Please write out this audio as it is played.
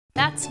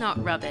That's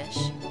Not Rubbish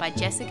by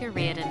Jessica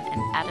Reardon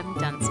and Adam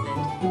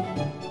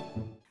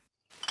Dunsford.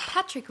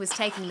 Patrick was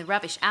taking the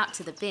rubbish out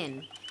to the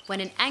bin when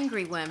an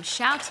angry worm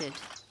shouted,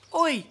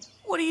 "Oi,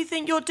 what do you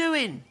think you're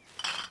doing?"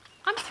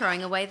 "I'm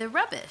throwing away the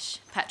rubbish,"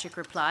 Patrick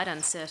replied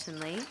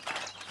uncertainly.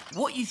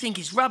 "What you think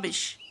is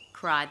rubbish?"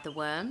 cried the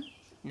worm.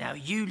 "Now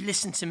you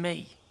listen to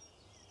me.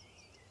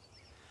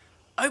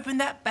 Open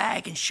that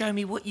bag and show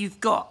me what you've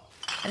got,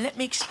 and let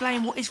me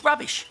explain what is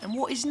rubbish and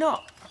what is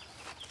not."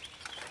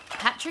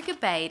 Patrick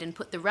obeyed and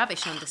put the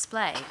rubbish on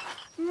display.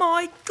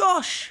 "My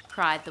gosh!"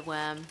 cried the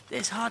worm.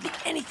 "There's hardly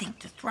anything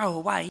to throw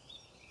away."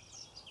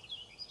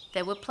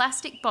 There were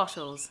plastic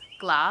bottles,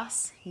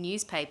 glass,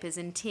 newspapers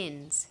and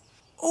tins.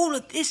 "All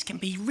of this can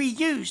be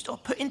reused or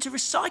put into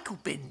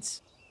recycle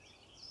bins."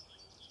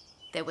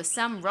 There were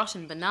some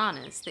rotten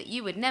bananas that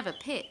you would never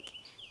pick.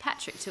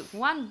 Patrick took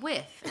one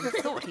whiff and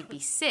thought he'd be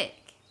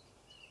sick.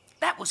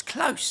 "That was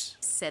close,"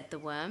 said the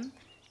worm.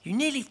 "You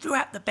nearly threw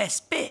out the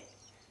best bit.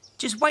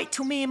 Just wait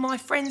till me and my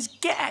friends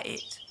get at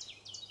it."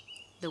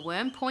 The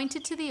worm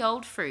pointed to the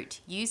old fruit,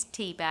 used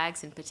tea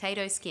bags and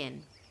potato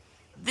skin.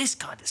 "This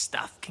kind of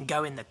stuff can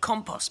go in the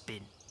compost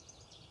bin.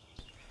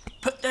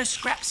 Put those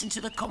scraps into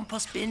the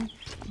compost bin.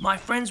 My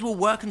friends will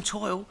work and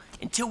toil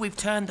until we've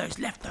turned those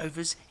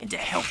leftovers into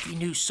healthy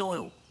new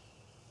soil."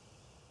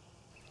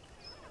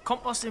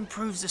 Compost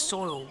improves the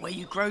soil where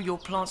you grow your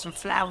plants and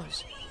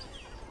flowers.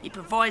 It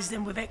provides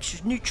them with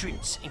extra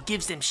nutrients and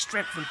gives them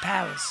strength and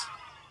powers.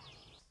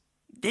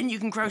 Then you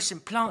can grow some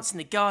plants in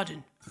the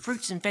garden,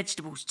 fruits and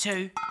vegetables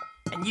too,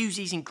 and use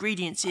these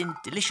ingredients in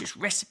delicious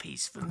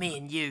recipes for me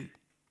and you.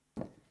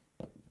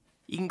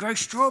 You can grow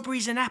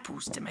strawberries and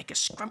apples to make a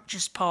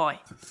scrumptious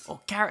pie,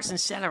 or carrots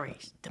and celery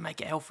to make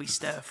a healthy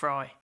stir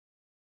fry.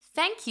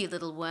 Thank you,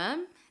 little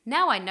worm.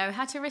 Now I know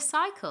how to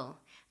recycle.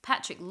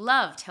 Patrick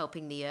loved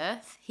helping the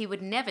earth. He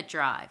would never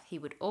drive, he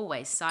would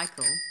always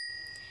cycle.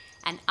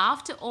 And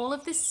after all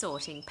of this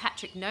sorting,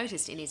 Patrick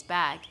noticed in his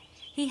bag,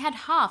 he had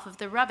half of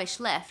the rubbish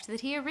left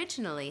that he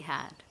originally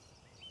had.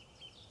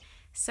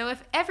 So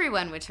if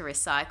everyone were to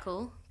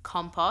recycle,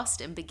 compost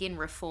and begin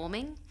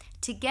reforming,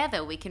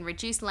 together we can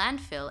reduce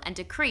landfill and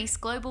decrease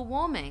global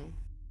warming.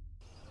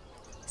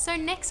 So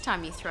next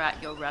time you throw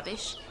out your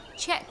rubbish,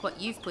 check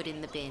what you've put in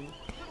the bin.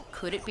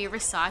 Could it be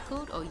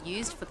recycled or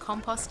used for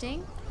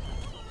composting?